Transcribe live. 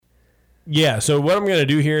Yeah, so what I'm going to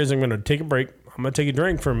do here is I'm going to take a break. I'm going to take a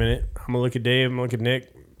drink for a minute. I'm going to look at Dave. I'm going to look at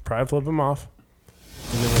Nick. Probably flip him off.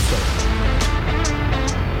 And then we'll start.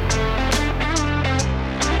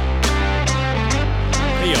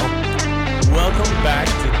 Hey, y'all. Welcome back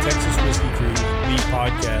to Texas Whiskey Crew, the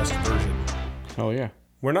podcast version. Oh, yeah.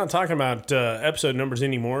 We're not talking about episode numbers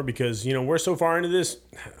anymore because, you know, we're so far into this.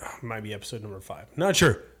 Might be episode number 5. Not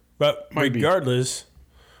sure. But regardless,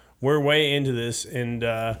 we're way into this.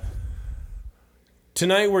 And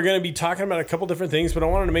tonight we're going to be talking about a couple different things, but I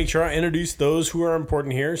wanted to make sure I introduce those who are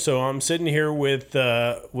important here. So I'm sitting here with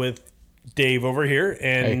Dave over here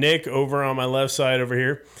and Nick over on my left side over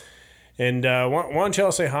here. And why don't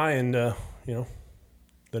y'all say hi and, you know,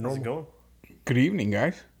 the normal. How's it going? Good evening,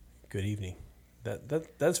 guys. Good evening.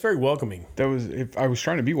 That's very welcoming. I was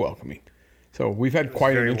trying to be welcoming. So we've had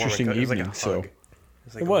quite an interesting evening. It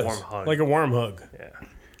was like a warm hug. Yeah.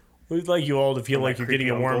 We'd like you all to feel like you're getting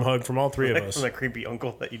a warm hug from all three of us. From that creepy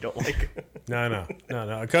uncle that you don't like. No.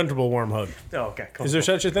 A comfortable warm hug. Oh, okay. Is there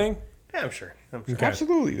such a thing? Yeah, I'm sure. Okay.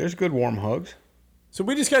 Absolutely. There's good warm hugs. So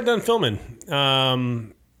we just got done filming.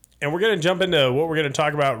 And we're going to jump into what we're going to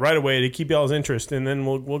talk about right away to keep y'all's interest. And then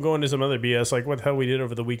we'll go into some other BS, like what the hell we did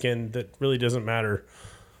over the weekend that really doesn't matter.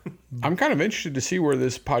 I'm kind of interested to see where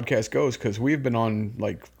this podcast goes because we've been on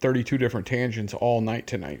like 32 different tangents all night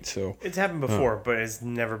tonight. So it's happened before, but it's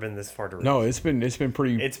never been this far to reach. No, it's been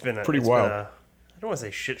pretty wild. I don't want to say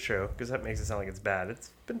shit show because that makes it sound like it's bad. It's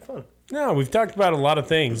been fun. No, we've talked about a lot of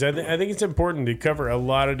things. I think it's important to cover a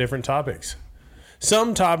lot of different topics.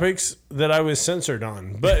 Some topics that I was censored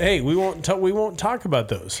on, but hey, we won't talk about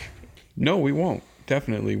those. No, we won't.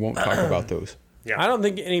 Definitely won't talk about those. Yeah, I don't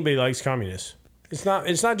think anybody likes communists. It's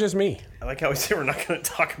not just me. I like how we say we're not going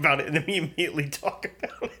to talk about it, and then we immediately talk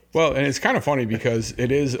about it. Well, and it's kind of funny because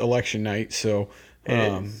it is election night, so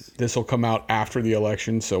this will come out after the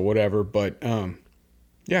election, so whatever. But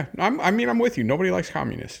yeah, I'm with you. Nobody likes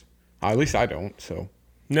communists. At least I don't. So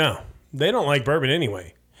no, they don't like bourbon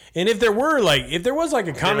anyway. And if there was like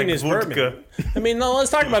a communist bourbon, I mean, no,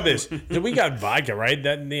 let's talk about this. We got vodka, right?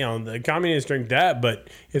 That, you know, the communists drink that. But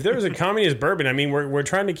if there was a communist bourbon, I mean, we're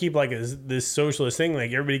trying to keep like this socialist thing,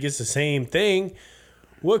 like everybody gets the same thing.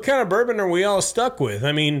 What kind of bourbon are we all stuck with?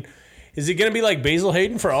 I mean, is it going to be like Basil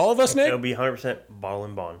Hayden for all of us, Nick? It'll be 100% bottle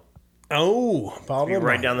and bond. Oh, bottle and bond.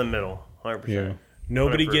 Right down the middle, 100%. Yeah.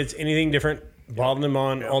 Nobody gets anything different. Bottled them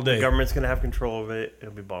on all day. The government's going to have control of it.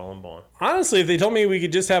 It'll be bottle and bond. Honestly, if they told me we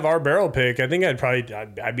could just have our barrel pick, I think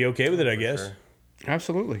I'd be okay with it, I guess. Sure.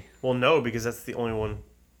 Absolutely. Well, no, because that's the only one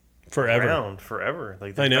forever.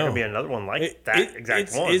 Like, there's not going to be another one like that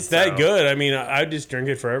exact one. It's that good. I mean, I'd just drink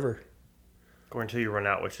it forever. Or until you run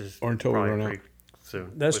out, which is or until we run out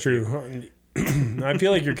soon. That's true. I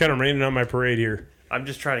feel like you're kind of raining on my parade here. I'm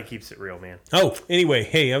just trying to keep it real, man. Oh, anyway,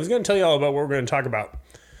 hey, I was going to tell you all about what we're going to talk about.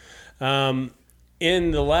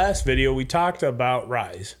 In the last video, we talked about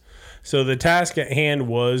ryes. So the task at hand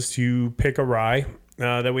was to pick a rye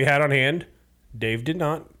that we had on hand. Dave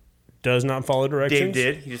does not follow directions. Dave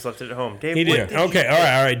did. He just left it at home. Dave, he did. Okay,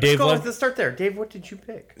 all right. Dave left. Let's start there. Dave, what did you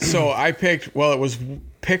pick? So I picked, it was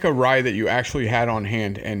pick a rye that you actually had on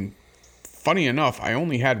hand. And funny enough, I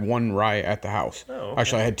only had one rye at the house. Oh, okay.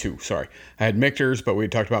 Actually, I had two. Sorry. I had Michter's, but we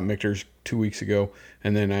talked about Michter's 2 weeks ago.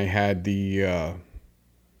 And then I had the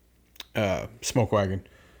Smoke Wagon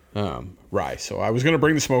rye. So I was going to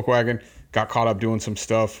bring the Smoke Wagon, got caught up doing some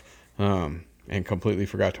stuff, and completely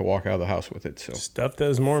forgot to walk out of the house with it. So stuff that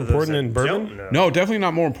is more important than bourbon? No, definitely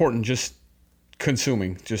not more important. Just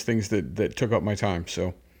consuming, just things that took up my time.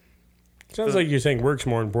 So sounds like you're saying work's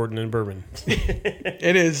more important than bourbon.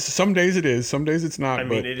 It is. Some days it is. Some days it's not. I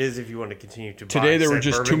mean, it is if you want to continue to buy. Today there were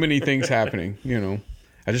just too many things happening. You know,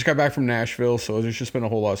 I just got back from Nashville, so there's just been a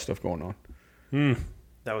whole lot of stuff going on.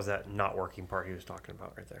 That was that not working part he was talking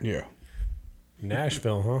about right there. Yeah.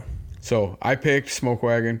 Nashville, huh? So I picked Smoke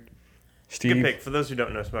Wagon. Steve. Good pick. For those who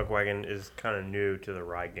don't know, Smoke Wagon is kind of new to the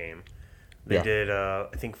rye game. They did, I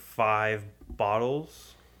think, 5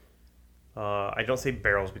 bottles. I don't say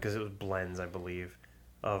barrels because it was blends, I believe,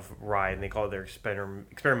 of rye. And they call it their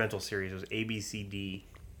experimental series. It was A, B, C, D,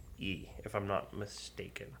 E, if I'm not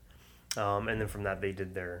mistaken. And then from that, they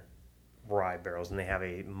did their rye barrels. And they have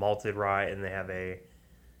a malted rye and they have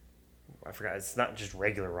I forgot. It's not just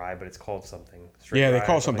regular rye, but it's called something. Yeah, they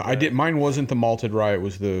call it something. Like mine wasn't the malted rye. It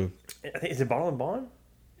was the. I think is it bottle and bond?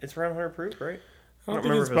 It's around 100 proof, right? I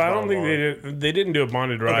don't think they didn't do a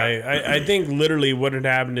bonded rye. Okay. I think literally what had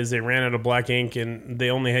happened is they ran out of black ink and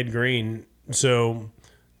they only had green. So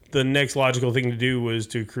the next logical thing to do was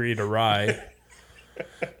to create a rye.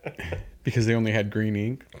 Because they only had green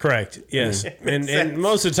ink. Correct. Yes, and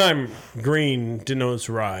most of the time, green denotes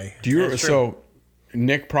rye. Do you? So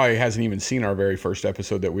Nick probably hasn't even seen our very first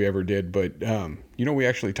episode that we ever did, but we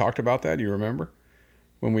actually talked about that. Do you remember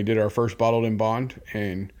when we did our first bottled in bond?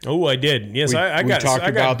 And I did. Yes, I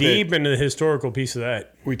got deep into the historical piece of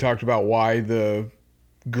that. We talked about why the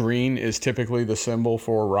green is typically the symbol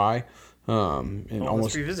for rye.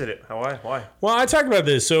 Let's revisit it. Why? Well, I talked about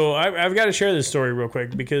this, so I've got to share this story real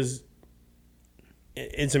quick because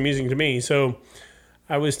it's amusing to me. So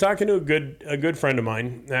I was talking to a good friend of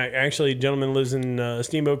mine. Actually, a gentleman lives in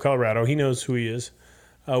Steamboat, Colorado. He knows who he is.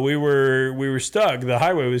 We were stuck. The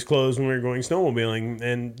highway was closed when we were going snowmobiling,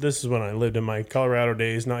 and this is when I lived in my Colorado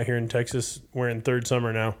days, not here in Texas. We're in third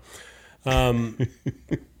summer now.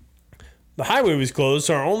 The highway was closed,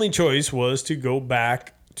 so our only choice was to go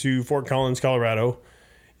back to Fort Collins, Colorado,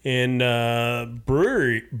 and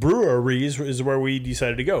breweries is where we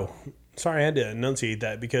decided to go. Sorry, I had to enunciate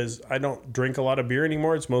that because I don't drink a lot of beer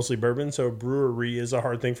anymore. It's mostly bourbon, so brewery is a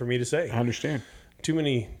hard thing for me to say. I understand. Too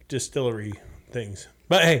many distillery things.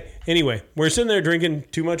 But hey, anyway, we're sitting there drinking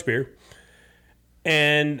too much beer,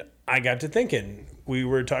 and I got to thinking. We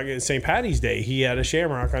were talking St. Patty's Day. He had a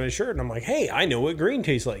shamrock on his shirt, and I'm like, hey, I know what green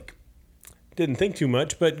tastes like. Didn't think too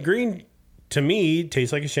much, but green, to me,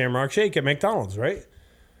 tastes like a shamrock shake at McDonald's, right?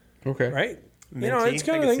 Okay. Right? Minty, it's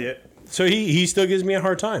kind of thing. So he still gives me a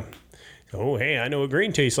hard time. Oh, hey, I know what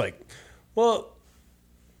green tastes like. Well,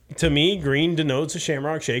 to me, green denotes a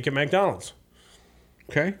shamrock shake at McDonald's.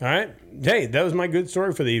 Okay. All right. Hey, that was my good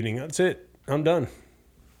story for the evening. That's it. I'm done.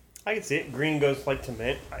 I can see it. Green goes like to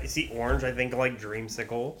mint. I see orange. I think like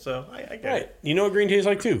dreamsicle. So I get it. You know what green tastes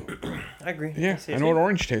like too? I agree. Yeah, I know what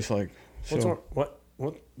orange tastes like. So. What's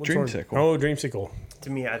Dreamsicle. Oh, dreamsicle. To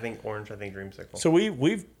me, I think orange. I think dreamsicle. So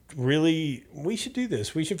we should do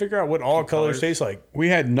this. We should figure out what all colors taste like. We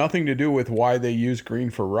had nothing to do with why they use green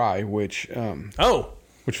for rye, which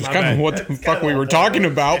was kind of what the fuck we were talking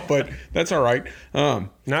about, but that's all right.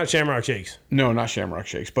 Not Shamrock Shakes. No, not Shamrock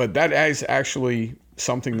Shakes, but that is actually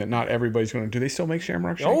something that not everybody's going to do. They still make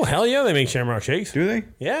Shamrock Shakes? Oh, hell yeah, they make Shamrock Shakes. Do they?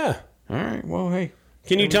 Yeah. All right, well, hey.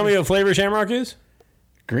 Can you tell me what flavor Shamrock is?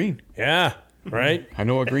 Green. Yeah, right? I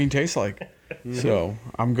know what green tastes like, so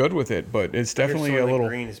I'm good with it, but it's definitely a little...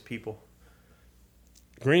 Green is people.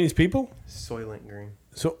 Green is people? Soylent Green.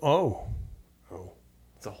 So,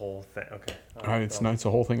 It's a whole thing. Okay. It's a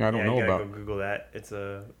whole thing I don't know about. Go Google that. It's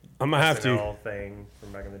a I'm gonna have SNL thing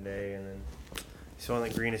from back in the day, and then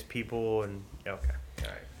Soylent Green is people, and okay, all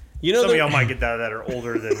right. Some of y'all might get that are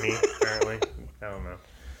older than me. Apparently, I don't know.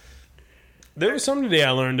 There was something today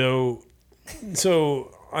I learned though.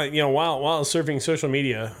 So while I was surfing social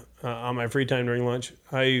media on my free time during lunch,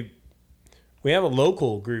 we have a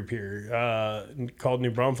local group here called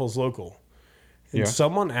New Braunfels Local, and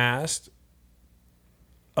someone asked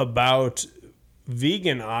about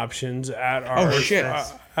vegan options at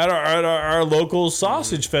our local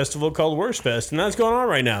sausage festival called Wurstfest, and that's going on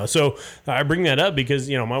right now. So I bring that up because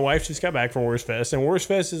my wife just got back from Wurstfest, and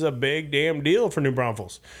Wurstfest is a big damn deal for New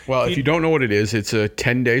Braunfels. Well, if you don't know what it is, it's a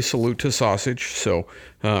 10-day salute to sausage. So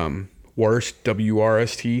Wurst,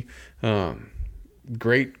 WRST,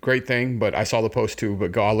 great thing. But I saw the post too.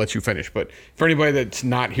 But I'll let you finish. But for anybody that's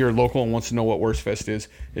not here local and wants to know what Wurstfest is,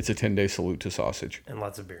 it's a 10-day salute to sausage and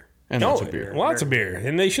lots of beer. Lots of beer.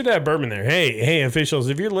 And they should have bourbon there. Hey, officials,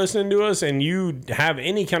 if you're listening to us and you have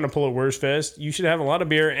any kind of pull at Wurstfest, you should have a lot of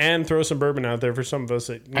beer and throw some bourbon out there for some of us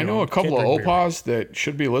that I know a couple of OPAs that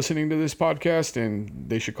should be listening to this podcast, and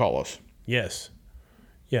they should call us. Yes.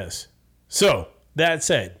 So that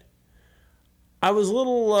said, I was a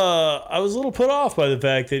little put off by the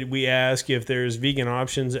fact that we ask if there's vegan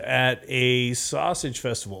options at a sausage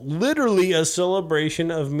festival. Literally a celebration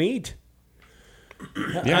of meat.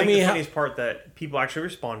 Yeah, I mean, the funniest part that people actually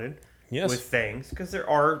responded with things, because there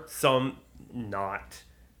are some not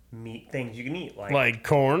meat things you can eat, like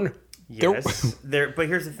corn. Yes, but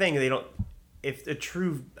here's the thing: they don't. If a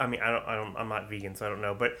true, I'm not vegan, so I don't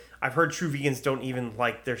know, but I've heard true vegans don't even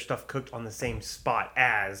like their stuff cooked on the same spot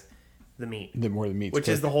as the meat. The more the meat's which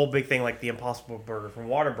cooked. is the whole big thing, like the Impossible Burger from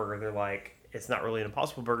Whataburger. They're like, it's not really an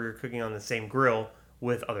Impossible Burger; you're cooking on the same grill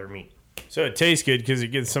with other meat. So it tastes good because it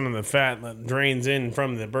gets some of the fat that drains in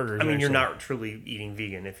from the burgers. I mean, you're not truly eating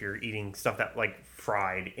vegan if you're eating stuff that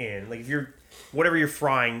fried in. Like if you're whatever you're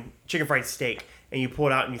frying, chicken fried steak, and you pull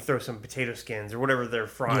it out and you throw some potato skins or whatever they're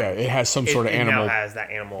frying. Yeah, it has some sort of animal. It now has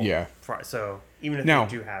that animal. Yeah. So even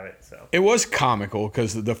if you do have it, it was comical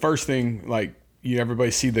because the first thing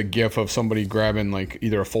everybody see the gif of somebody grabbing like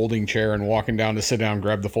either a folding chair and walking down to sit down,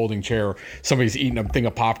 grab the folding chair, or somebody's eating a thing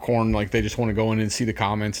of popcorn, like they just want to go in and see the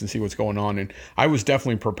comments and see what's going on. And I was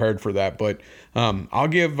definitely prepared for that. But I'll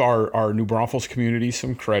give our New Braunfels community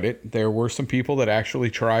some credit. There were some people that actually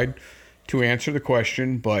tried to answer the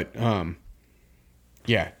question, but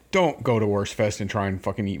yeah, don't go to Wurstfest and try and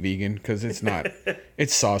fucking eat vegan, because it's not.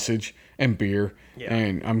 It's sausage and beer,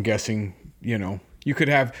 and I'm guessing, you could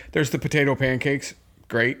have, there's the potato pancakes.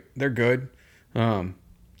 Great. They're good.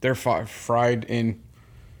 They're fried in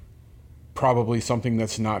probably something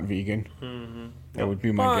that's not vegan. Mm-hmm. That would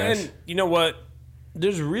be my guess. And you know what?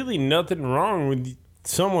 There's really nothing wrong with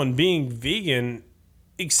someone being vegan,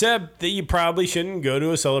 except that you probably shouldn't go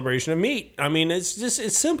to a celebration of meat. I mean,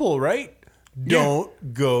 it's simple, right?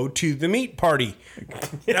 Don't go to the meat party.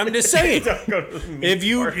 I'm just saying. If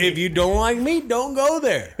you don't like meat, don't go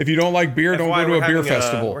there. If you don't like beer, don't go to a beer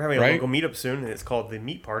festival. We're having a local meetup soon, and it's called the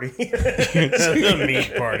Meat Party. The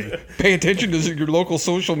meat party. Pay attention to your local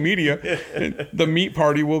social media. The meat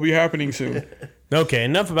party will be happening soon. Okay,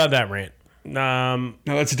 enough about that rant. Now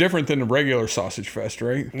that's different than the regular sausage fest,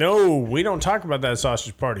 right? No, we don't talk about that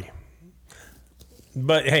sausage party.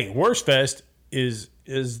 But hey, Wurstfest is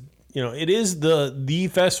it is the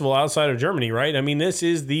festival outside of Germany, right? I mean, this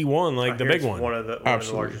is the one, like the big one. One of the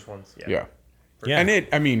largest ones. Yeah.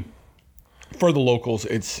 And for the locals,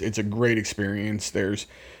 it's a great experience. There's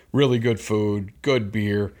really good food, good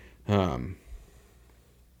beer, and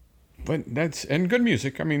good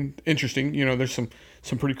music. I mean, interesting. There's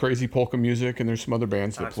some pretty crazy polka music, and there's some other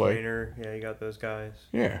bands that play. Wainer, yeah, you got those guys.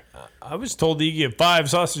 Yeah. I was told that you get 5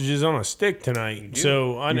 sausages on a stick tonight,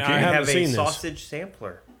 so I haven't seen this. Have a sausage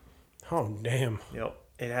sampler. Oh, damn. Yep.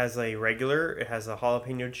 It has a regular. It has a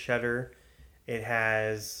jalapeno cheddar. It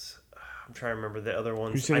has... I'm trying to remember the other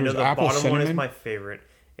ones. I know the bottom one is my favorite.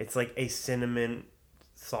 It's like a cinnamon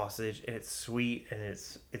sausage, and it's sweet, and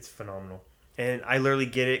it's phenomenal. And I literally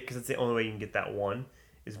get it because it's the only way you can get that one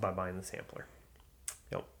is by buying the sampler.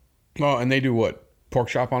 Yep. Well, and they do what? Pork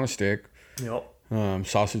chop on a stick. Yep.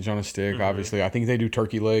 Sausage on a stick, obviously. I think they do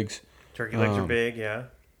turkey legs. Turkey legs are big, yeah.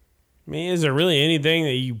 I mean, is there really anything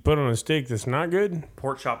that you put on a stick that's not good?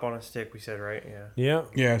 Pork chop on a stick, we said, right? Yeah. Yeah.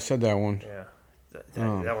 Yeah, I said that one. Yeah.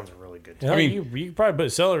 That one's really good. I mean, you could probably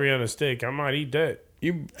put celery on a stick. I might eat that.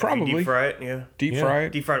 You probably. Deep fry it, yeah. Deep fry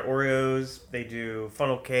it. Deep fried Oreos. They do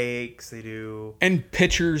funnel cakes. They do... And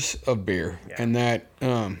pitchers of beer. Yeah. And that...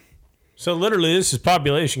 So literally, this is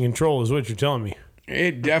population control is what you're telling me.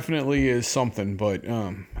 It definitely is something, but,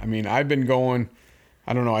 I mean, I've been going...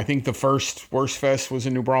 I don't know. I think the first Wurstfest was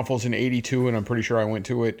in New Braunfels in '82, and I'm pretty sure I went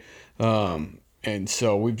to it. And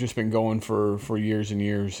so we've just been going for years and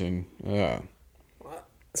years. And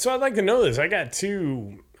so I'd like to know this. I got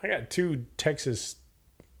two Texas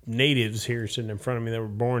natives here sitting in front of me that were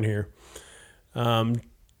born here.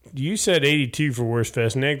 You said '82 for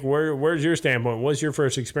Wurstfest, Nick. Where's your standpoint? What's your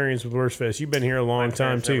first experience with Wurstfest? You've been here a long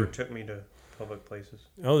time too. Never took me to public places.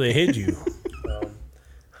 Oh, they hid you.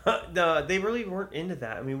 They really weren't into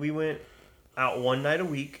that. I mean, we went out one night a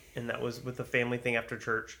week, and that was with a family thing after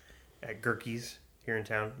church at Gerke's here in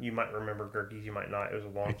town. You might remember Gerke's, you might not. It was a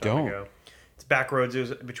long time ago. It's back roads. It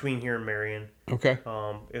was between here and Marion. Okay.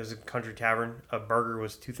 It was a country tavern. A burger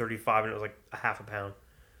was $2.35, and it was like a half a pound.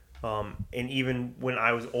 And even when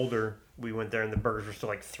I was older, we went there, and the burgers were still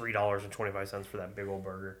like $3.25 for that big old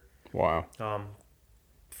burger. Wow.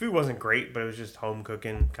 Food wasn't great, but it was just home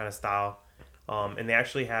cooking kind of style. And they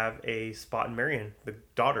actually have a spot in Marion, the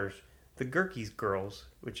daughters, the Gerke's girls,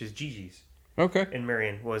 which is Gigi's. Okay. In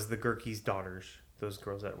Marion was the Gerke's daughters, those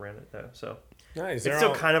girls that ran it, though. So nice. It's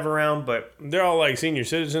still kind of around, but they're all like senior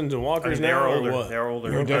citizens and walkers now, older. or what? They're older.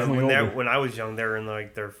 They're definitely older. When I was young, they were in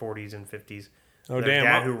like their 40s and 50s. Oh, their damn.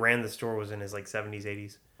 dad who ran the store was in his like 70s,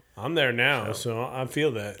 80s. I'm there now, so I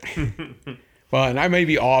feel that. Well, and I may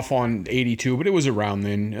be off on '82, but it was around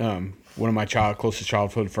then. One of my closest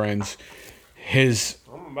childhood friends,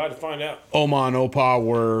 I'm about to find out. Oma and Opa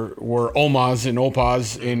were Omas and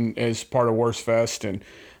Opas as part of Wurstfest,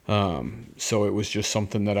 and so it was just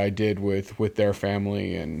something that I did with their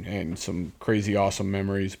family and some crazy awesome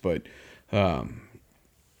memories. But yeah,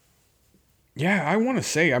 I want to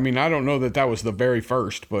say, I mean, I don't know that was the very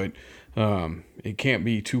first, but it can't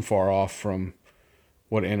be too far off from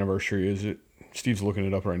what anniversary is it. Steve's looking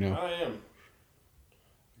it up right now. I am.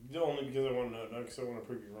 Only because I want to know, not because I want to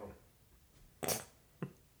prove you wrong.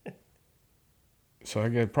 So I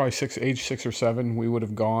get probably age 6 or 7 we would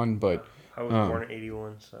have gone, but I was born in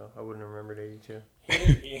 '81, so I wouldn't have remembered '82.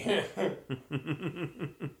 Yeah.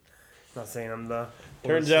 Not saying I'm the...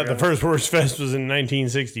 Turns out the first Wurstfest was in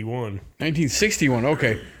 1961. 1961,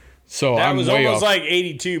 okay. So That I'm was way almost off. like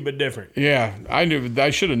 82, but different. Yeah, I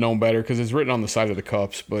should have known better because it's written on the side of the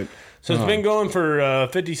cups. But So it's been going for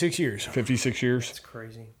 56 years. 56 years. That's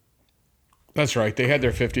crazy. That's right. They had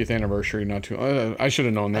their 50th anniversary not too. I should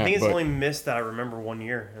have known that. I think it's but only missed that I remember 1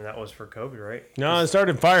 year, and that was for COVID, right? No, it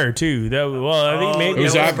started fire too. I think maybe it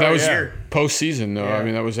was that that was year. postseason though. I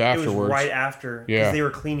mean, that was afterwards. It was right after because Yeah. they were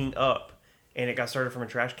cleaning up, and it got started from a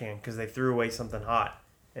trash can because they threw away something hot,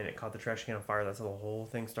 and it caught the trash can on fire. That's how the whole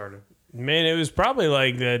thing started. Man, it was probably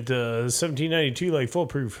like that 1792, like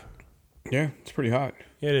foolproof. Yeah, it's pretty hot.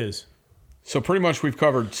 It is. So pretty much we've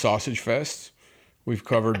covered Sausage Fest, we've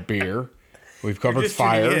covered beer, we've covered Just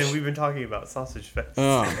tuning in, fires, we've been talking about Sausage Fest.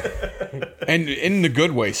 and in the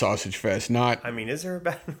good way, Sausage Fest. Not I mean, is there a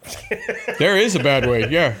bad? there is a bad way.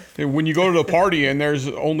 Yeah, when you go to the party and there's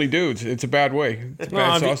only dudes, it's a bad way. It's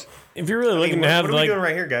bad sauce. If you're really looking what, to have what are we like, doing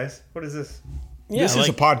right here, guys? What is this? yeah, This is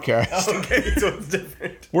a podcast. Okay, so it's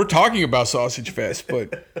different. We're talking about Sausage Fest,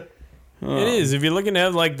 but it is. If you're looking to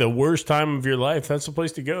have like the worst time of your life, that's the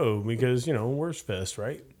place to go because Wurstfest,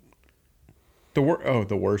 right? the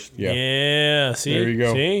worst. Yeah. Yeah. See, There you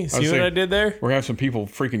go. See, I was what saying- I did there? We're gonna have some people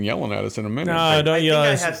freaking yelling at us in a minute. No, but- don't I think yell. I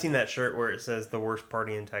at us. have seen that shirt where it says "the worst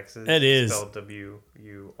party in Texas." It is. spelled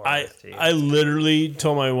WURST. I literally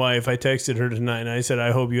told my wife, I texted her tonight, and I said,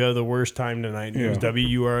 I hope you have the worst time tonight. It was Yeah.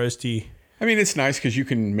 WURST. I mean, it's nice because you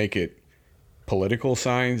can make it political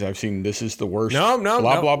signs. I've seen this is the worst. No, blah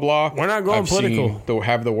no. blah blah. We're not going I've political. Seen they'll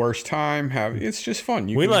have the worst time. It's just fun.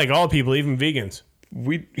 We like all people, even vegans.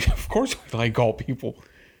 we of course we like all people.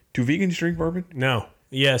 Do vegans drink bourbon? No.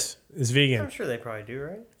 Yes, it's I'm vegan. sure they probably do,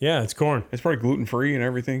 right? Yeah, it's corn. It's probably gluten free and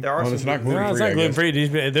everything. There are some it's not gluten-free. gluten free. No, it's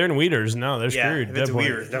not gluten free. They're in Weeders. No, they're Yeah, screwed. if it's That point.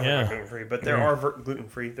 weird, it's definitely not gluten free. But there are gluten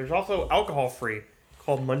free. There's also alcohol free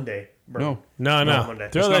called Monday. No, No. Monday.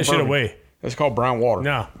 Throw It's that not shit bourbon. away. that's called brown water.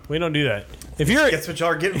 No, we don't do that. If you're Guess what y'all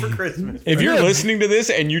are getting for Christmas? If you're listening to this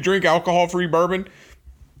and you drink alcohol free bourbon,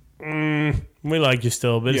 we like you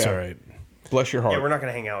still, but it's Yeah. all right. bless your heart. Yeah, we're not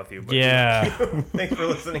gonna hang out with you. But Yeah. thanks for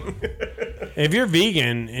listening. If you're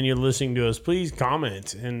vegan and you're listening to us, please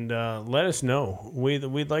comment and let us know. We'd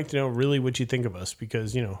like to know really what you think of us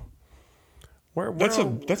because we're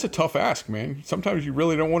That's a tough ask, man. Sometimes you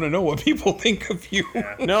really don't want to know what people think of you.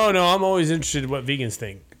 no. I'm always interested in what vegans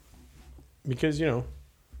think because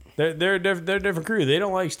they're a different crew. They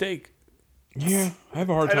don't like steak. Yeah, I have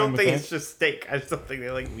a hard I time don't with think that. it's just steak. I just don't think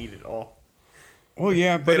they like meat at all. Well,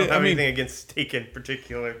 yeah, They but don't have I mean, anything against steak in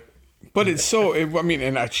particular. but it's so. I mean,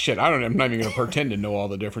 and shit, I'm not even gonna pretend to know all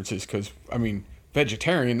the differences because I mean,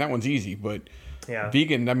 vegetarian, that one's easy, but Yeah.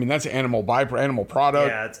 vegan, I mean, that's animal product,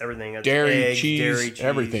 Yeah, it's everything. It's dairy, eggs, cheese, dairy, cheese,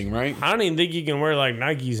 everything, right? I don't even think you can wear like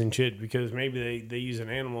Nikes and shit because maybe they use an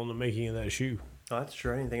animal in the making of that shoe. Oh, that's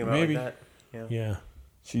true. I didn't think about Maybe. it like that. Yeah. Yeah.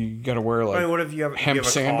 So you got to wear like I mean, what if you have, hemp you have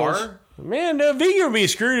a sandals. car? Man, the vegan would be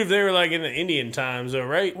screwed if they were like in the Indian times, though,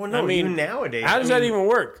 right? Well, no, I mean, even nowadays. how does that even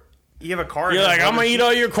work? You have a car. You're that like, has I'm gonna rubber eat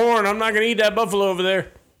all your corn. I'm not gonna eat that buffalo over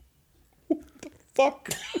there.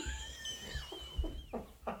 Fuck.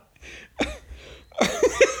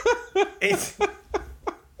 seats.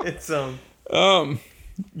 It's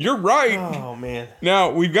You're right. Oh man.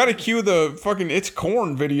 Now we've got to cue the fucking "It's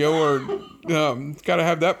Corn" video, or got to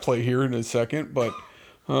have that play here in a second. But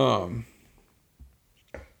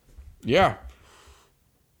yeah,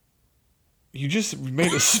 you just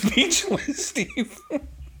made us speechless, Steve.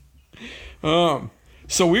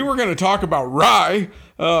 So we were going to talk about rye.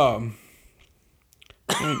 And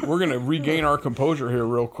we're going to regain our composure here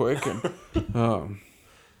real quick, and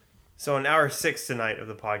So in hour 6 tonight of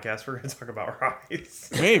the podcast, we're going to talk about rice.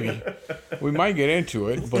 maybe we might get into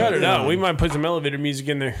it. But, Cut it out. We might put some elevator music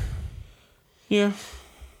in there. Yeah,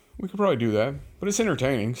 we could probably do that, but it's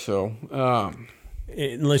entertaining. So,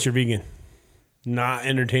 Unless you're vegan. Not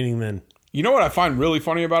entertaining then. you know what I find really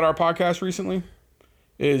funny about our podcast recently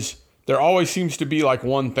is there always seems to be like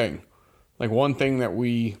one thing that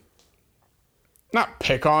we not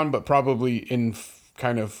pick on, but probably in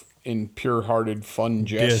kind of in pure-hearted fun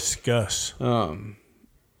jest. Discuss.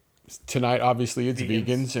 Tonight, obviously, it's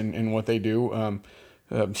vegans and what they do.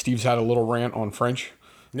 Steve's had a little rant on French.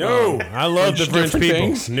 No, I love the French different people.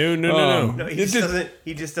 things. No. No, he just doesn't.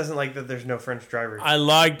 He just doesn't like that. There's no French drivers. I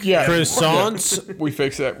like croissants. We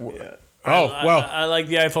fix that. Oh, well. I like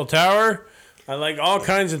the Eiffel Tower. I like all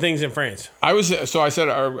kinds of things in France. I said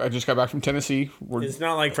I just got back from Tennessee. It's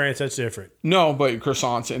not like France. That's different. No, but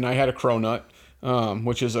croissants, and I had a cronut,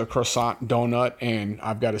 which is a croissant donut, and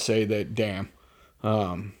I've got to say that damn,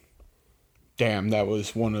 that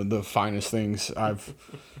was one of the finest things I've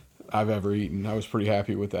ever eaten. I was pretty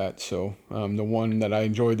happy with that. So the one that I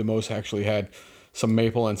enjoyed the most actually had some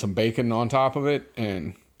maple and some bacon on top of it,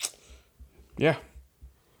 and Yeah.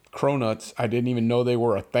 Cronuts. I didn't even know they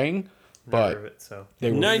were a thing, but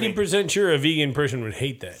they were 90% sure a vegan person would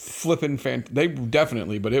hate that. Flipping they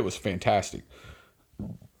definitely, but it was fantastic.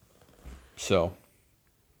 So,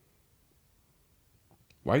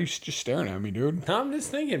 why are you just staring at me, dude? No, I'm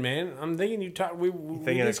just thinking, man. I'm thinking we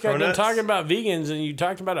thinking just got done talking about vegans, and you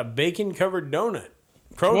talked about a bacon-covered donut.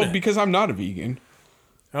 Cronut. Well, because I'm not a vegan.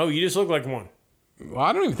 Oh, you just look like one. Well,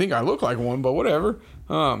 I don't even think I look like one, but whatever.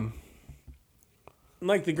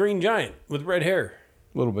 Like the Green Giant with red hair.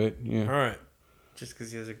 A little bit, yeah. All right. Just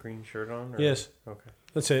because he has a green shirt on? Or? Yes. Okay.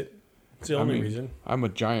 That's it. It's the only reason. I'm a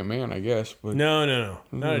giant man, I guess. But No.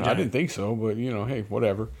 Not a giant. I didn't think so, but, hey,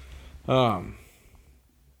 whatever.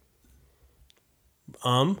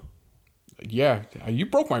 Yeah, you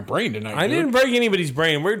broke my brain tonight. I didn't break anybody's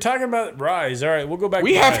brain. We're talking about Rise. All right, we'll go back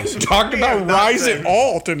We to haven't Rise. talked about Rise at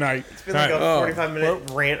all tonight. It's been like a 45-minute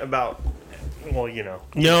rant about, No. All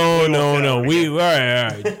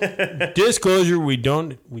right. Disclosure: we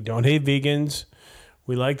don't hate vegans.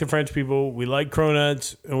 We like the French people. We like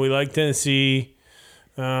cronuts, and we like Tennessee.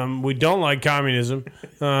 We don't like communism.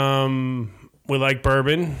 We like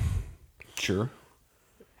bourbon. Sure.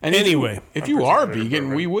 And anyway, if you are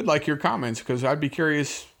vegan, we would like your comments because I'd be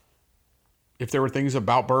curious if there were things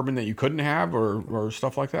about bourbon that you couldn't have or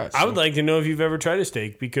stuff like that. So. I would like to know if you've ever tried a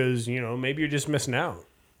steak because, maybe you're just missing out.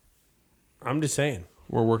 I'm just saying.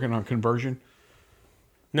 We're working on conversion.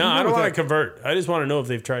 No, I don't want to convert. I just want to know if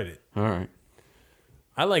they've tried it. All right.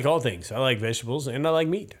 I like all things. I like vegetables and I like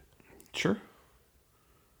meat. Sure.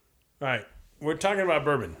 All right. We're talking about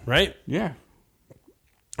bourbon, right? Yeah.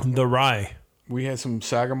 The rye. We had some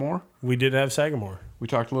Sagamore. We did have Sagamore. We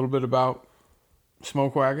talked a little bit about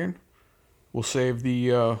Smoke Wagon. We'll save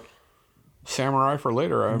the Samurai for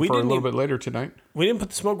later, for a little bit later tonight. We didn't put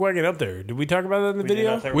the Smoke Wagon up there. Did we talk about that in the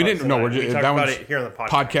video? We didn't. No, we talked about it here on the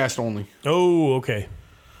podcast only. Oh, okay.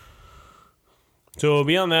 So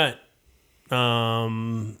beyond that,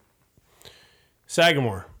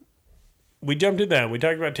 Sagamore. We jumped to that. We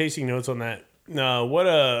talked about tasting notes on that. What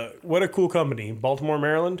a cool company. Baltimore,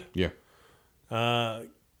 Maryland. Yeah.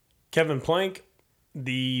 Kevin Plank,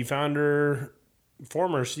 the founder,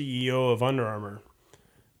 former CEO of Under Armour.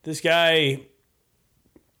 This guy,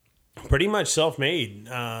 pretty much self-made.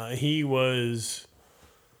 He was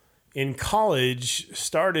in college,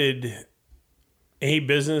 started a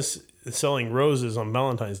business selling roses on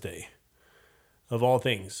Valentine's Day, of all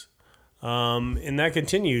things. And that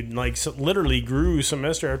continued, literally grew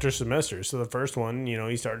semester after semester. So the first one,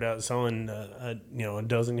 he started out selling, a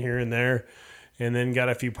dozen here and there, and then got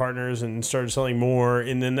a few partners and started selling more.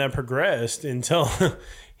 And then that progressed until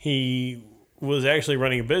he was actually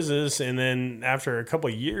running a business. And then after a couple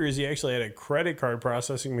of years, he actually had a credit card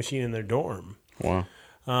processing machine in their dorm. Wow.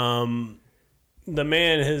 The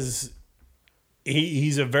man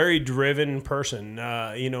he's a very driven person.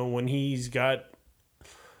 When he set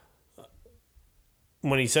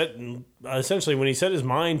his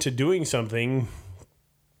mind to doing something,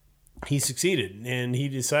 he succeeded. And he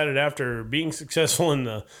decided after being successful in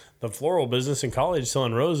the floral business in college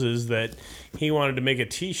selling roses that he wanted to make a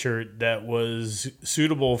t-shirt that was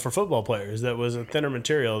suitable for football players, that was a thinner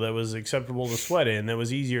material, that was acceptable to sweat in, that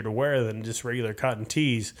was easier to wear than just regular cotton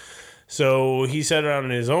tees. So he set it on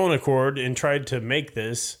his own accord and tried to make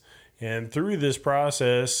this. And through this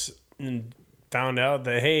process, and found out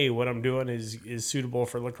that, hey, what I'm doing is suitable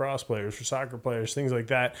for lacrosse players, for soccer players, things like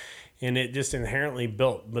that. And it just inherently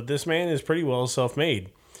built. But this man is pretty well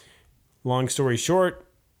self-made. Long story short,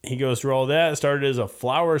 he goes through all that, started as a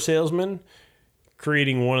flower salesman,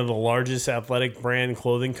 creating one of the largest athletic brand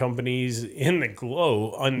clothing companies in the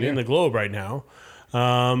globe right now,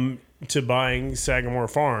 to buying Sagamore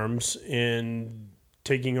Farms and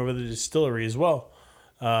taking over the distillery as well.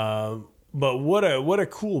 But what a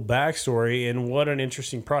cool backstory and what an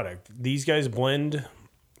interesting product. These guys blend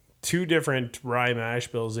two different rye mash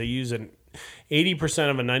bills. They use an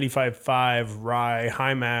 80% of a 95.5 rye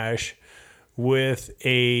high mash with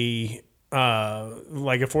a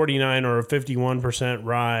 49 or a 51%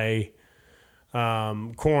 rye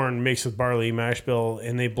corn mixed with barley mash bill,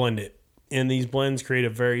 and they blend it. And these blends create a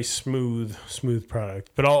very smooth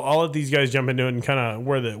product. But I'll let these guys jump into it and kind of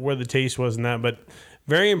where the taste was in that. But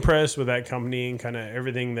very impressed with that company and kind of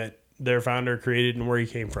everything that their founder created and where he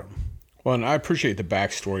came from. Well, and I appreciate the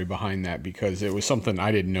backstory behind that because it was something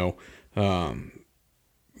I didn't know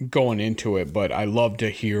going into it. But I love to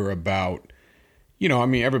hear about,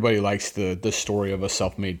 everybody likes the story of a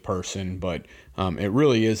self-made person, but it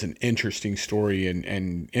really is an interesting story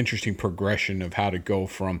and interesting progression of how to go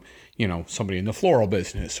from, somebody in the floral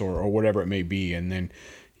business or whatever it may be. And then,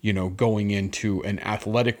 going into an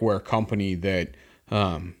athletic wear company that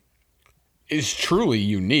is truly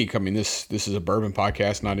unique. I mean, this is a bourbon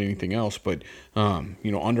podcast, not anything else, but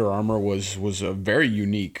Under Armour was a very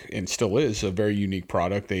unique, and still is a very unique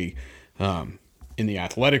product. They in the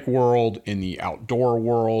athletic world, in the outdoor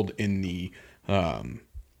world, in the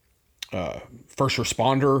first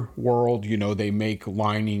responder world, they make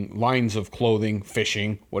lines of clothing,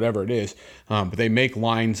 fishing, whatever it is, but they make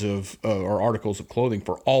lines of or articles of clothing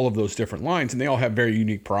for all of those different lines, and they all have very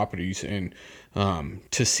unique properties. And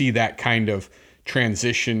to see that kind of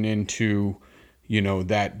transition into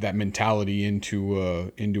that mentality into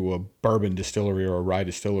a bourbon distillery or a rye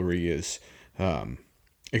distillery is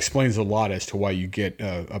explains a lot as to why you get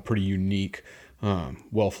a pretty unique,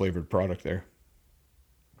 well-flavored product there.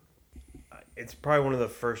 It's probably one of the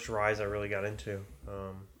first ryes I really got into.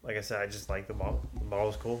 Like I said, I just like the bottle. The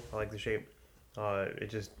bottle's cool. I like the shape. I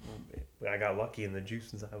got lucky, and the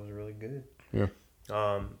juice inside was really good. Yeah.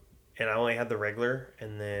 And I only had the regular,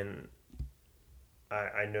 and then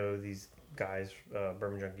I know these guys,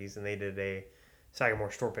 Bourbon Junkies, and they did a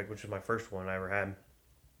Sagamore Store Pick, which was my first one I ever had.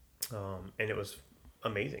 And it was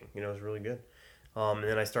amazing. It was really good. And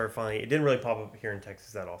then I started finding, it didn't really pop up here in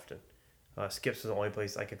Texas that often. Skips was the only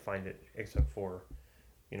place I could find it, except for,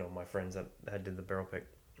 my friends that did the barrel pick.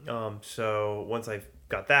 So once I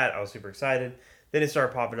got that, I was super excited. Then it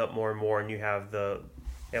started popping up more and more, and they have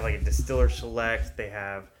like a distiller select. They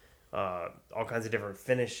have all kinds of different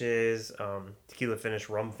finishes, tequila finish,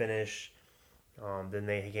 rum finish. Then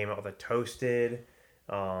they came out with a toasted.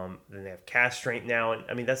 Then they have cast strength now, and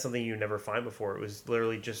I mean that's something you never find before. It was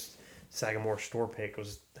literally just Sagamore Store Pick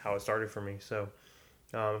was how it started for me. So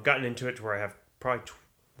I've gotten into it to where I have probably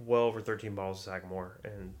 12 or 13 bottles of Sagamore,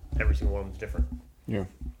 and every single one of them is different. Yeah.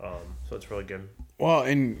 So it's really good. Well,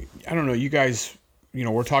 and I don't know, you guys,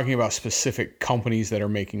 we're talking about specific companies that are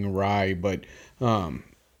making rye, but and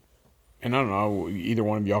I don't know, either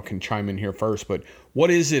one of y'all can chime in here first, but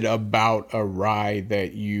what is it about a rye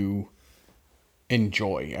that you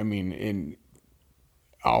enjoy? I mean, and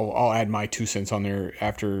I'll add my 2 cents on there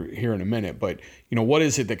after here in a minute, but what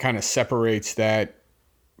is it that kind of separates that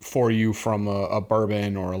for you from a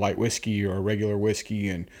bourbon or a light whiskey or a regular whiskey?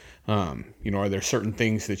 And are there certain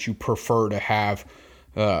things that you prefer to have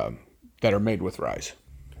that are made with rye?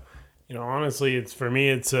 Honestly,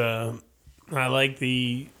 I like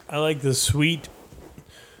the sweet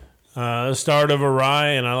start of a rye,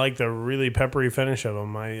 and I like the really peppery finish of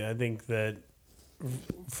them. I think that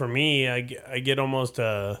for me, I get almost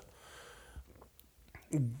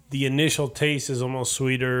the initial taste is almost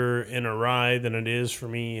sweeter in a rye than it is for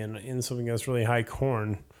me in something that's really high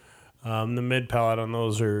corn. The mid palate on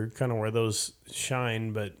those are kind of where those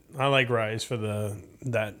shine, but I like ryes for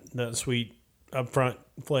that sweet upfront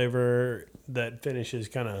flavor that finishes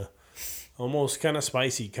kind of almost kind of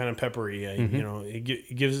spicy, kind of peppery.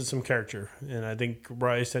 It gives it some character, and I think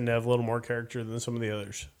ryes tend to have a little more character than some of the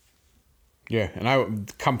others. Yeah,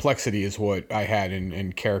 and complexity is what I had,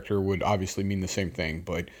 and character would obviously mean the same thing,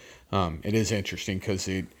 but it is interesting because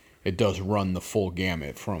it does run the full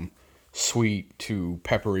gamut from sweet to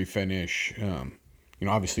peppery finish.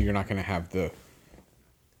 Obviously you're not going to have the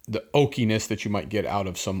oakiness that you might get out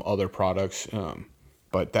of some other products,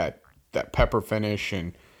 but that pepper finish,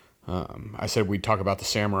 and I said we'd talk about the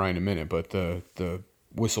Samurai in a minute, but the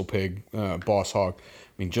Whistle Pig, Boss Hog, I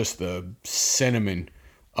mean, just the cinnamon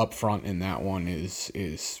up front in that one is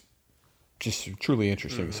just truly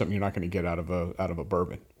interesting. Mm-hmm. Something you're not going to get out of a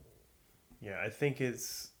bourbon. Yeah, I think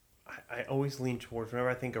I always lean towards, whenever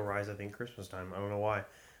I think of rye, I think Christmas time. I don't know why.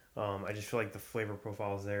 I just feel like the flavor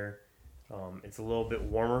profile is there. It's a little bit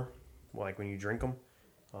warmer, like when you drink them.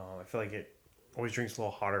 I feel like it always drinks a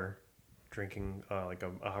little hotter drinking like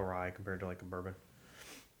a rye compared to like a bourbon.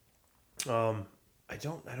 I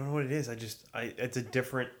don't know what it is. It's a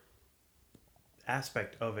different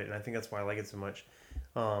aspect of it, and I think that's why I like it so much.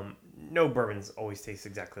 No bourbons always taste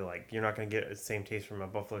exactly like. You're not going to get the same taste from a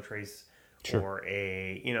Buffalo Trace. Sure.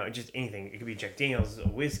 Or just anything. It could be Jack Daniel's, a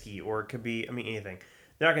whiskey, or it could be, anything.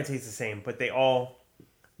 They're not going to taste the same, but they all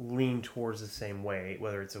lean towards the same way,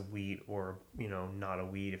 whether it's a wheat or, not a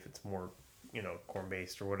wheat, if it's more,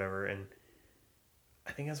 corn-based or whatever. And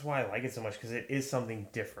I think that's why I like it so much, because it is something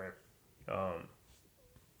different. And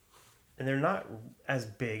they're not as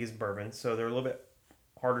big as bourbon, so they're a little bit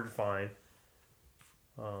harder to find.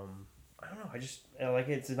 I don't know. I like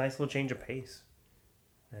it. It's a nice little change of pace.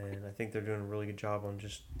 And I think they're doing a really good job on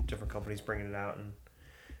just different companies bringing it out and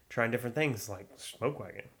trying different things, like Smoke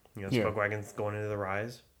Wagon. Smoke Wagon's going into the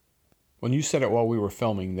rise. When you said it while we were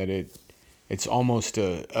filming that it it's almost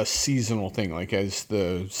a seasonal thing. Like as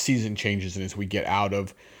the season changes and as we get out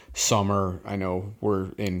of summer, I know we're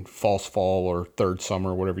in false fall or third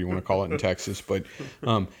summer, whatever you want to call it in Texas, but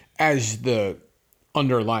as the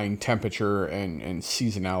underlying temperature and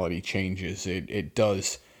seasonality changes, it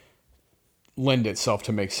does lend itself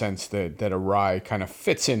to make sense that a rye kind of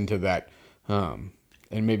fits into that, and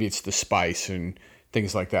maybe it's the spice and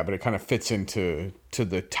things like that, but it kind of fits into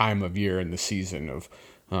the time of year and the season of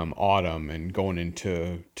autumn and going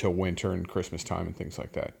into winter and Christmas time and things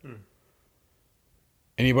like that.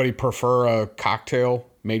 Anybody prefer a cocktail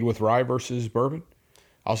made with rye versus bourbon?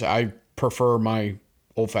 I'll say I prefer my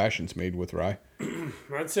old fashions made with rye.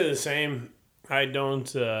 I'd say the same. I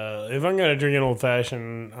don't. If I'm gonna drink an old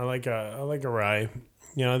fashioned, I like a rye.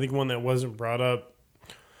 You know, I think one that wasn't brought up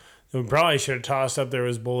that we probably should have tossed up there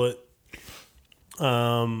was Bullet.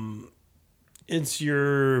 It's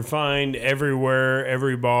your find everywhere,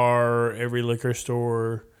 every bar, every liquor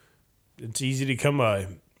store. It's easy to come by,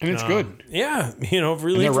 and it's good. Yeah, you know,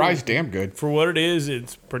 really. And the rye's damn good for what it is.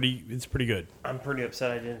 It's pretty good. I'm pretty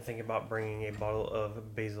upset I didn't think about bringing a bottle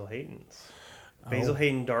of Basil Hayden's. Basil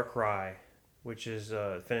Hayden Dark Rye, which is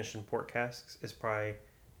finished in port casks, is probably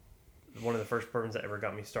one of the first bourbons that ever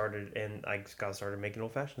got me started, and I got started making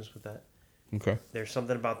old fashions with that. Okay. There's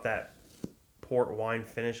something about that port wine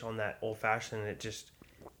finish on that old fashioned, and it's just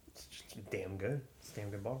damn good. It's a damn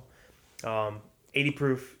good bottle. 80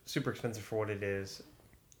 proof, super expensive for what it is.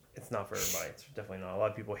 It's not for everybody. It's definitely not. A lot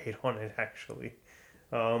of people hate on it, actually.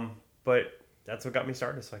 But that's what got me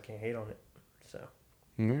started, so I can't hate on it. So,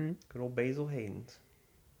 Good old Basil Hayden's.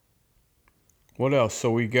 What else?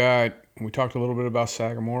 So we talked a little bit about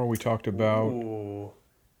Sagamore. We talked about... Ooh,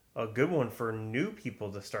 a good one for new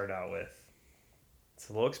people to start out with. It's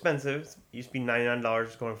a little expensive. It used to be $99.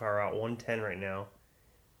 It's going for about $110 right now.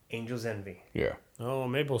 Angel's Envy. Yeah. Oh,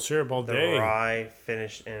 maple syrup all the day. The rye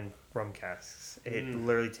finished in rum casks. It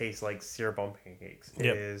literally tastes like syrup on pancakes. It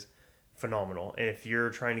is phenomenal. And if you're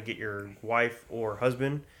trying to get your wife or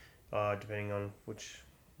husband, depending on which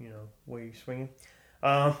way you're swinging,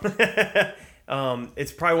 it's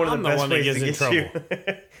probably one of the best ways to get you.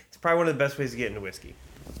 It's probably one of the best ways to get into whiskey.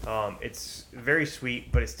 It's very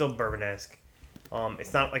sweet, but it's still bourbon-esque.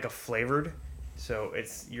 It's not like a flavored, so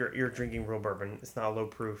it's you're drinking real bourbon. It's not low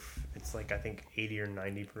proof. It's like I think 80 or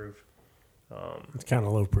 90 proof. It's kind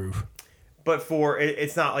of low proof, but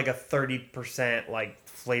it's not like a 30% like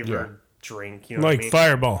flavored drink. You know like what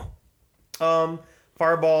I mean?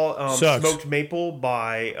 Fireball, smoked maple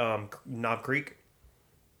by Knob Creek.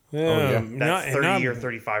 Yeah, that's 30 or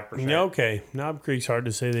 35%. Yeah, okay. Knob Creek's hard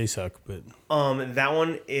to say they suck, but that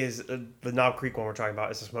one is the Knob Creek one we're talking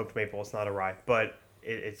about. It's a smoked maple. It's not a rye, but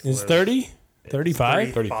it's 30,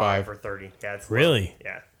 35, 35 or 30. Yeah, it's really low.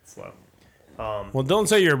 Yeah, it's low. Well, don't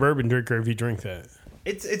say you're a bourbon drinker if you drink that.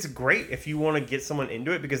 It's great if you want to get someone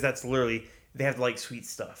into it because that's literally they have to like sweet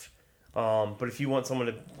stuff. But if you want someone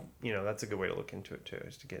to, that's a good way to look into it too,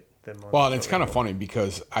 is to get them on. Well, and it's kind of funny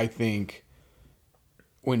because I think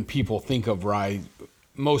when people think of rye,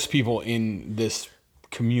 most people in this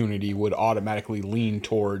community would automatically lean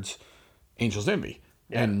towards Angel's Envy.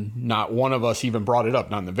 Yeah. And not one of us even brought it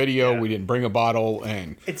up. Not in the video. Yeah. We didn't bring a bottle.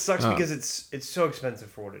 And it sucks because it's so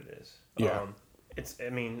expensive for what it is. Yeah.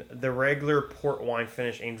 The regular port wine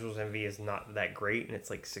finish Angel's Envy is not that great, and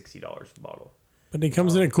it's like $60 a bottle. But it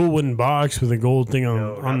comes in a cool wooden box with a gold thing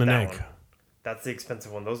on the neck. One. That's the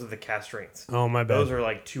expensive one. Those are the cast rates. Oh, my bad. Those are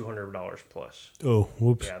like $200 plus. Oh,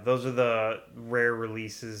 whoops. Yeah, those are the rare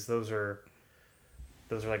releases. Those are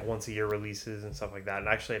like once a year releases and stuff like that. And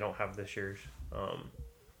actually, I don't have this year's.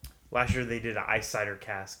 Last year they did an ice cider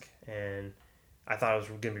cask, and I thought I was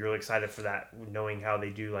going to be really excited for that, knowing how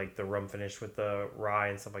they do like the rum finish with the rye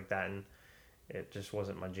and stuff like that. And it just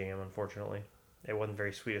wasn't my jam, unfortunately. It wasn't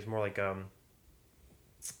very sweet. It's more like a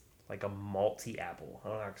malty apple. I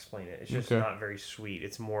don't know how to explain it. It's just not very sweet.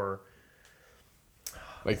 It's more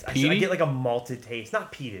like peaty? I get like a malted taste.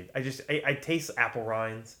 Not peated. I taste apple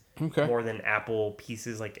rinds more than apple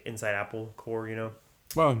pieces, like inside apple core,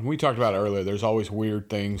 Well, we talked about it earlier. There's always weird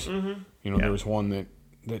things. Mm-hmm. There was one that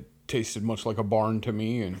tasted much like a barn to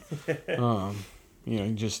me, and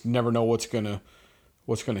you just never know what's gonna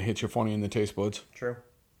hit you funny in the taste buds. True.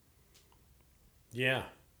 Yeah.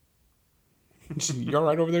 You all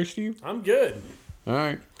right over there, Steve? I'm good. All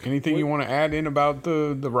right. Anything you want to add in about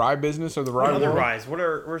the rye business or the rye? Other ryes? What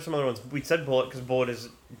are some other ones? We said Bullet because Bullet is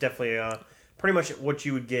definitely pretty much what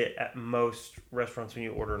you would get at most restaurants when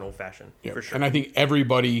you order an old fashioned. Yeah. For sure. And I think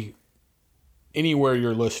everybody, anywhere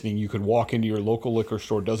you're listening, you could walk into your local liquor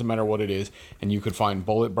store, doesn't matter what it is, and you could find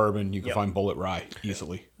Bullet bourbon, you could find Bullet rye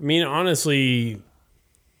easily. I mean, honestly,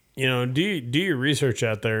 do your research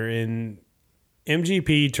out there. And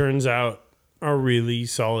MGP turns out a really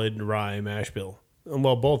solid rye mash bill.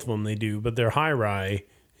 Well, both of them they do, but their high rye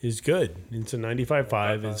is good. It's a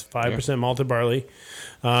 95.5. It's 5% malted barley,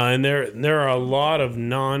 and there are a lot of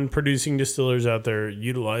non-producing distillers out there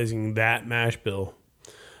utilizing that mash bill.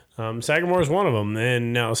 Sagamore is one of them,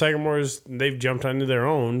 and now Sagamore's they've jumped onto their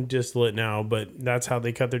own distillate now, but that's how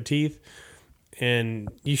they cut their teeth. And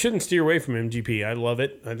you shouldn't steer away from MGP. I love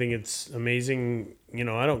it. I think it's amazing.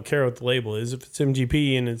 I don't care what the label is. If it's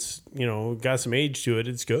MGP and it's got some age to it,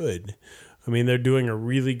 it's good. I mean, they're doing a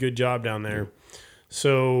really good job down there.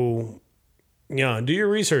 So, do your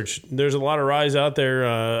research. There's a lot of ryes out there.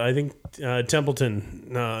 I think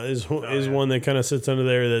Templeton is one that kind of sits under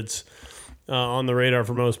there that's on the radar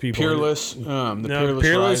for most people. Peerless.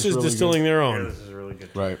 Peerless is really distilling their own. This is really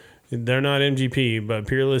good. Right. They're not MGP, but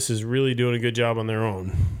Peerless is really doing a good job on their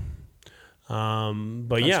own.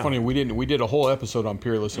 But That's yeah, funny. We did a whole episode on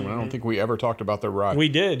Peerless, and I don't think we ever talked about their rye. we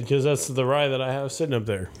did because that's the rye that I have sitting up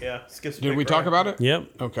there. Yeah. Skip's Did we talk about it? Yep.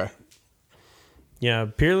 Okay. Yeah,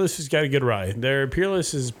 Peerless has got a good rye.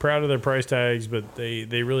 Peerless is proud of their price tags, but they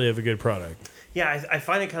really have a good product. Yeah, I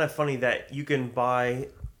find it kind of funny that you can buy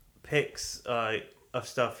picks of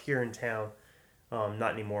stuff here in town.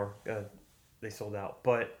 Not anymore. They sold out.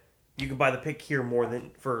 But you can buy the pick here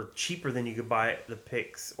for cheaper than you could buy the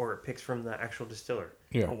picks from the actual distiller.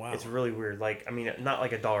 Yeah. Oh, wow. It's really weird. Not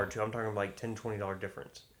like $1 or $2. I'm talking like $10, $20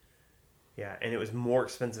 difference. Yeah, and it was more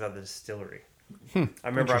expensive at the distillery. I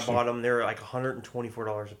remember I bought them. They were like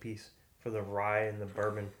 $124 a piece for the rye and the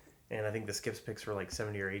bourbon, and I think the Skips picks were like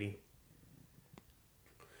 70 or 80.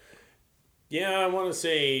 Yeah, I want to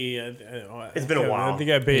say It's been a while. I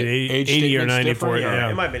think I paid Age 80 or statement's 90 for it. different? Yeah.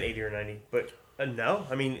 It might have been 80 or 90, but no.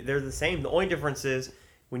 I mean, they're the same. The only difference is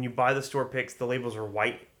when you buy the store picks, the labels are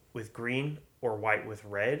white with green or white with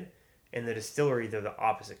red. In the distillery, they're the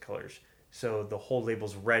opposite colors. So the whole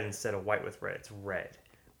label's red instead of white with red. It's red.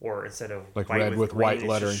 Or instead of Like white red with green, white it's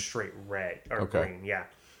lettering. just straight red or Okay. green. Yeah.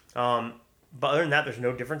 But other than that, there's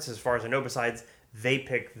no difference as far as I know. Besides, they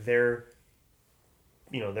pick their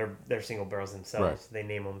single barrels themselves. Right. They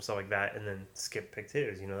name them stuff like that, and then Skip picked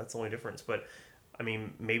his. That's the only difference. But I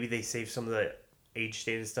mean, maybe they save some of the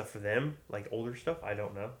age-stated stuff for them, like older stuff. I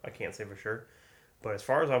don't know. I can't say for sure. But as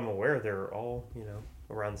far as I'm aware, they're all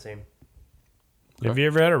around the same. Have you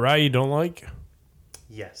ever had a rye you don't like?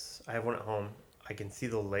 Yes, I have one at home. I can see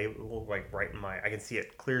the label right in I can see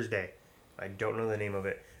it clear as day. I don't know the name of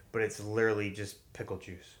it, but it's literally just pickle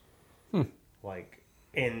juice.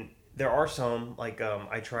 And there are some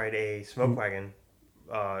I tried a smoke wagon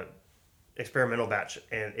experimental batch,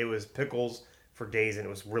 and it was pickles for days, and it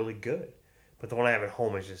was really good. But the one I have at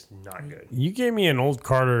home is just not good. You gave me an old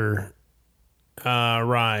Carter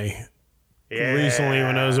rye recently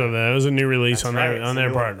when I was over there. It was a new release on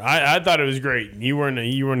their part. I thought it was great. You weren't a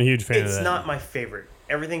huge fan of that. It's not my favorite.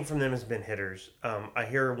 Everything from them has been hitters. I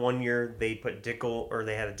hear one year they put Dickel, or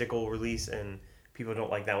they had a Dickel release, and people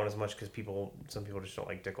don't like that one as much because some people just don't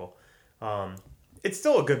like Dickel. It's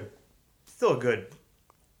still a good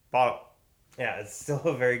bottle. Yeah, it's still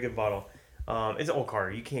a very good bottle. It's an Old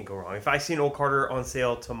Carter. You can't go wrong. If I see an Old Carter on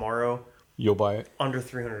sale tomorrow, You'll buy it? under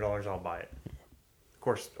 $300, I'll buy it. Of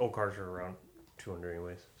course, Old Carters are around $200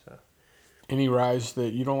 anyways. So. Any ryes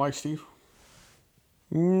that you don't like, Steve?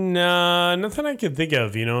 Nah, nothing I could think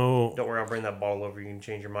of, Don't worry, I'll bring that bottle over. You can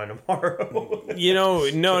change your mind tomorrow.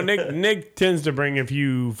 No, Nick tends to bring a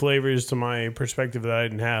few flavors to my perspective that I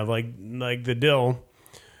didn't have, like the dill,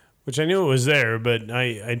 which I knew it was there, but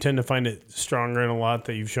I tend to find it stronger in a lot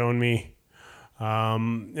that you've shown me.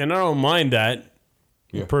 And I don't mind that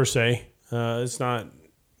per se. It's not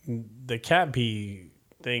the cat pee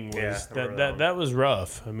thing was that was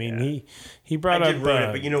rough. I mean, he brought up. Ruin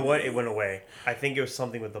it, but you know what? It went away. I think it was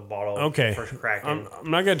something with the bottle. Okay, First cracking. I'm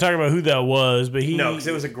not gonna talk about who that was, but because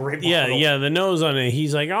it was a great bottle. Yeah, the nose on it.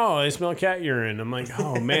 He's like, oh, I smell cat urine. I'm like,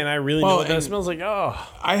 oh man, I really know what that smells like. Oh,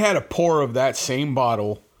 I had a pour of that same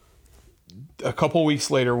bottle a couple weeks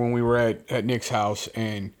later when we were at Nick's house,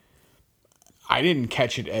 and I didn't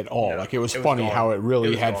catch it at all. No, it was funny gone. how it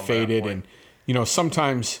really It had was gone by that faded, point. and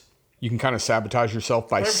sometimes you can kind of sabotage yourself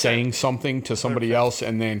by 100%. saying something to somebody 100%. else,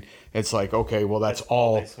 and then it's like, okay, well, that's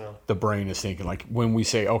all all they smell. the brain is thinking. Like when we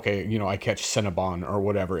say, okay, I catch Cinnabon or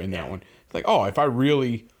whatever in that one. It's like, oh, if I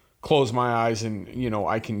really close my eyes and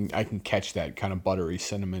I can catch that kind of buttery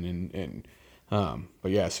cinnamon and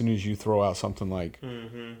but yeah, as soon as you throw out something like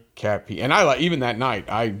cat pee, and I like even that night,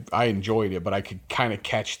 I enjoyed it, but I could kind of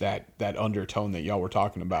catch that undertone that y'all were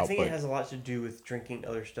talking about. I think but it has a lot to do with drinking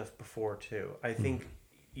other stuff before too. I think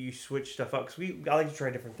you switch stuff up because I like to try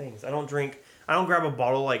different things. I don't grab a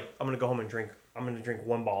bottle like I'm gonna go home and drink. I'm gonna drink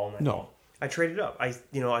one bottle and that's all. I trade it up. I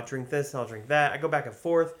drink this and I'll drink that. I go back and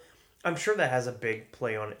forth. I'm sure that has a big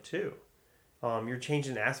play on it too. You're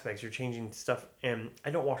changing aspects. You're changing stuff, and I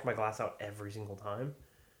don't wash my glass out every single time.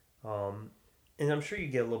 And I'm sure you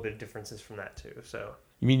get a little bit of differences from that too. So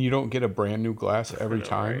you mean you don't get a brand new glass every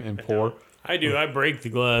time and pour? I do. I break the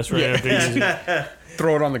glass right after you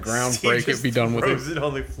throw it on the ground, break it, be done with it. Throws it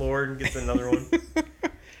on the floor and gets another one.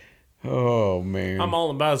 Oh man, I'm all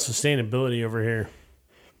about sustainability over here.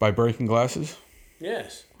 By breaking glasses?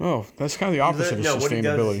 Yes. Oh, that's kind of the opposite of sustainability. What he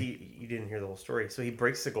does is you didn't hear the whole story. So he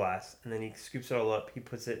breaks the glass and then he scoops it all up. He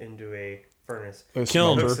puts it into a furnace. A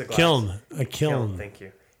kiln. Thank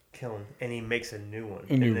you. Kiln. And he makes a new one.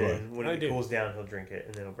 When it cools down, he'll drink it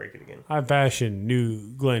and then he'll break it again. I fashion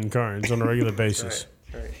new Glencairns on a regular basis.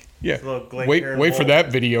 Right. Yeah. Wait for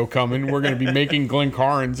that video coming. We're going to be making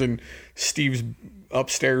Glencairns in Steve's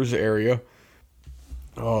upstairs area.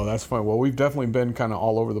 Oh, that's fun. Well, we've definitely been kind of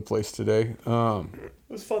all over the place today. It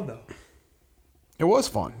was fun, though. It was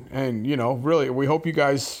fun. And, really, we hope you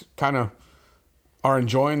guys kind of are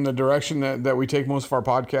enjoying the direction that we take most of our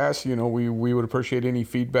podcasts. We would appreciate any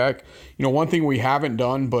feedback. One thing we haven't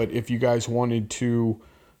done, but if you guys wanted to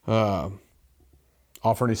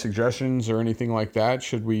offer any suggestions or anything like that,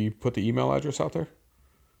 should we put the email address out there?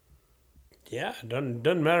 Yeah, it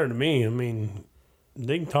doesn't matter to me. I mean,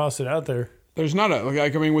 they can toss it out there. There's not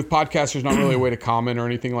with podcasts, there's not really a way to comment or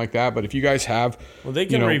anything like that. But if you guys have, they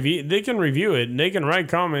can review it and they can write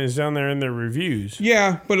comments down there in their reviews.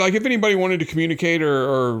 Yeah, but if anybody wanted to communicate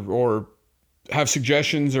or have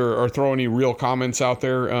suggestions or throw any real comments out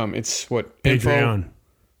there, it's Patreon. Info.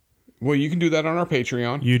 Well, you can do that on our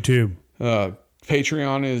Patreon. YouTube.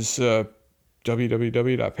 Patreon is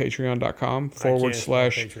www.patreon.com/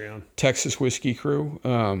 Texas Whiskey Crew.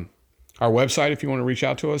 Our website, if you want to reach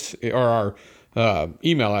out to us, or our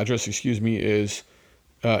email address, is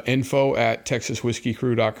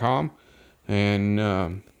info@texaswhiskeycrew.com.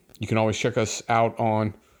 And you can always check us out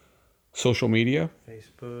on social media.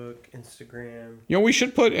 Facebook, Instagram. We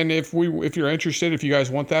should put, and if you're interested, if you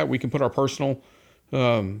guys want that, we can put our personal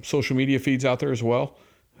social media feeds out there as well.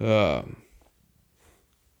 And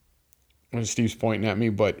Steve's pointing at me,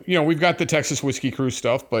 but we've got the Texas Whiskey Crew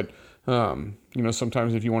stuff, but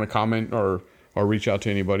sometimes if you want to comment or reach out to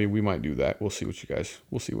anybody, we might do that. We'll see what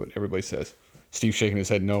everybody says. Steve's shaking his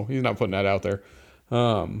head no. He's not putting that out there.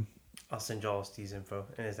 I'll send y'all Steve's info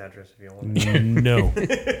and his address if you want. No.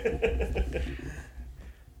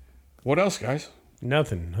 What else, guys?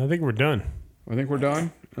 Nothing. I think we're done.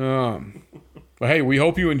 But hey, we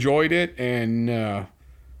hope you enjoyed it, and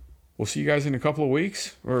we'll see you guys in a couple of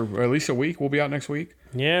weeks, or at least a week. We'll be out next week.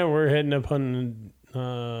 Yeah, we're heading up on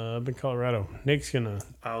up in Colorado. Nick's gonna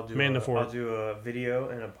man the fort. I'll do a video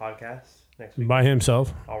and a podcast next week by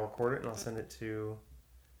himself. I'll record it and I'll send it to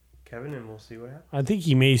Kevin, and we'll see what happens. I think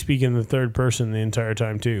he may speak in the third person the entire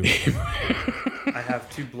time too. I have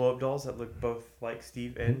 2 blow-up dolls that look both like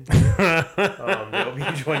Steve and they'll be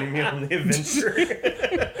joining me on the adventure.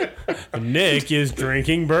 Nick is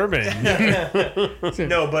drinking bourbon.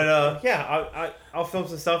 No, but I'll film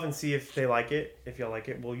some stuff and see if they like it. If y'all like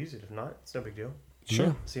it, we'll use it. If not, it's no big deal.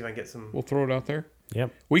 Sure. See if I can get some. We'll throw it out there.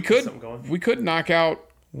 Yep. We could knock out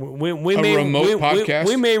we may remote podcast.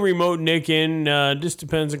 We may remote Nick in. Just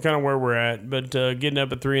depends on kind of where we're at. But getting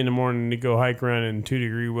up at 3 a.m. to go hike around in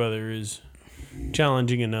 2-degree weather is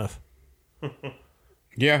challenging enough.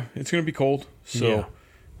 Yeah, it's gonna be cold. So,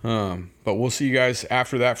 yeah. But we'll see you guys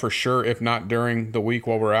after that for sure. If not during the week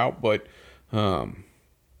while we're out, but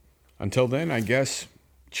until then, I guess.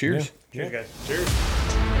 Cheers. Yeah. Cheers, guys. Cheers.